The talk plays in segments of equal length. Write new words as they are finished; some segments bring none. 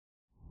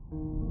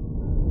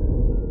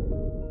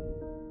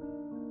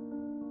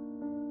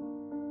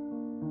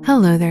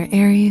Hello there,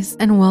 Aries,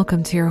 and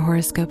welcome to your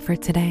horoscope for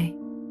today,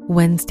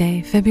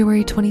 Wednesday,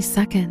 February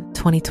 22nd,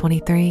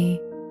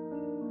 2023.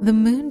 The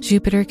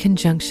Moon-Jupiter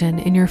conjunction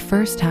in your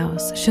first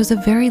house shows a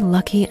very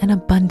lucky and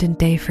abundant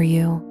day for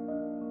you.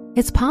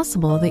 It's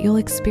possible that you'll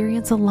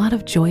experience a lot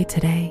of joy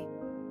today.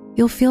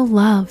 You'll feel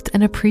loved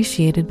and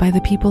appreciated by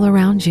the people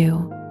around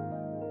you.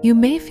 You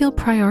may feel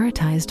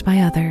prioritized by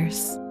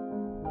others.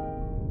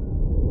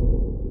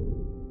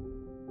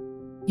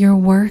 Your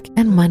work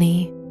and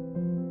money.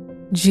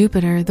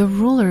 Jupiter, the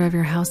ruler of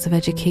your house of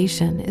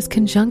education, is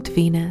conjunct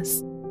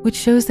Venus, which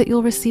shows that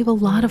you'll receive a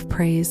lot of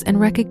praise and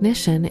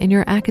recognition in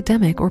your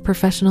academic or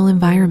professional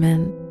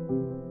environment.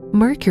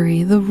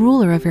 Mercury, the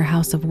ruler of your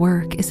house of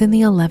work, is in the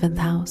 11th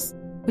house,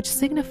 which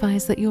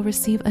signifies that you'll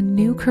receive a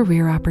new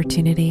career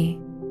opportunity.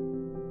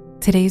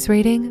 Today's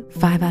rating,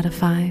 5 out of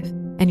 5,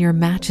 and your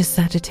match is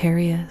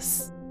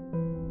Sagittarius.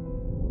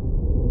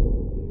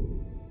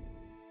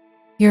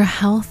 Your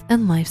health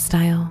and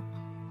lifestyle.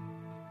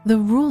 The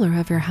ruler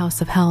of your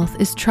house of health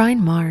is trine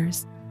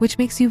Mars, which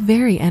makes you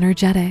very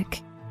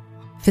energetic.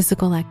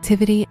 Physical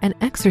activity and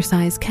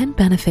exercise can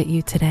benefit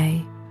you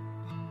today.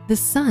 The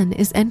sun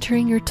is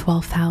entering your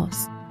 12th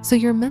house, so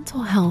your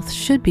mental health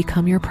should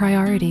become your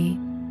priority.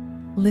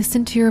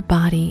 Listen to your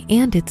body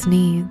and its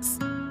needs.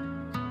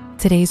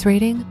 Today's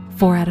rating,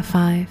 4 out of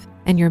 5,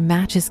 and your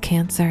match is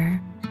Cancer.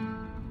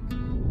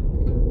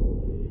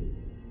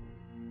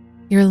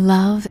 Your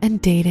love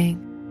and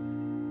dating.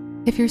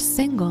 If you're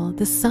single,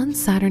 the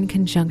Sun-Saturn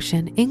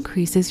conjunction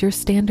increases your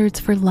standards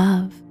for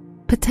love,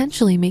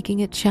 potentially making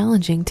it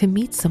challenging to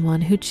meet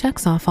someone who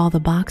checks off all the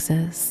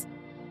boxes.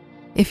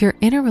 If you're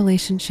in a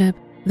relationship,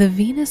 the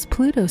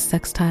Venus-Pluto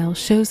sextile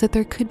shows that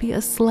there could be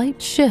a slight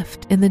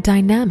shift in the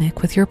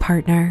dynamic with your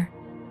partner.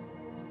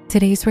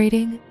 Today's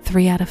rating,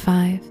 3 out of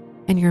 5,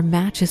 and your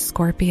match is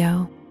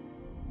Scorpio.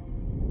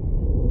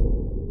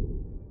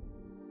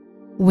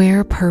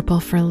 Wear purple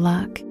for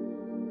luck.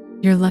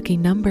 Your lucky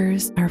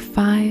numbers are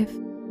 5,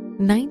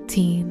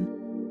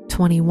 19,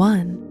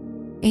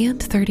 21,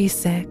 and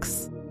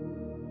 36.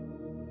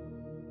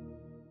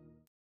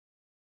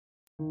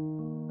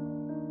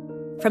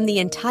 From the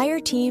entire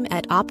team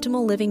at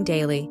Optimal Living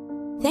Daily,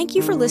 thank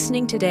you for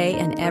listening today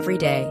and every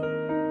day.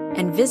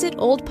 And visit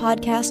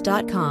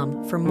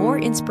oldpodcast.com for more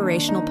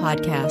inspirational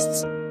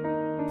podcasts.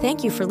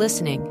 Thank you for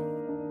listening.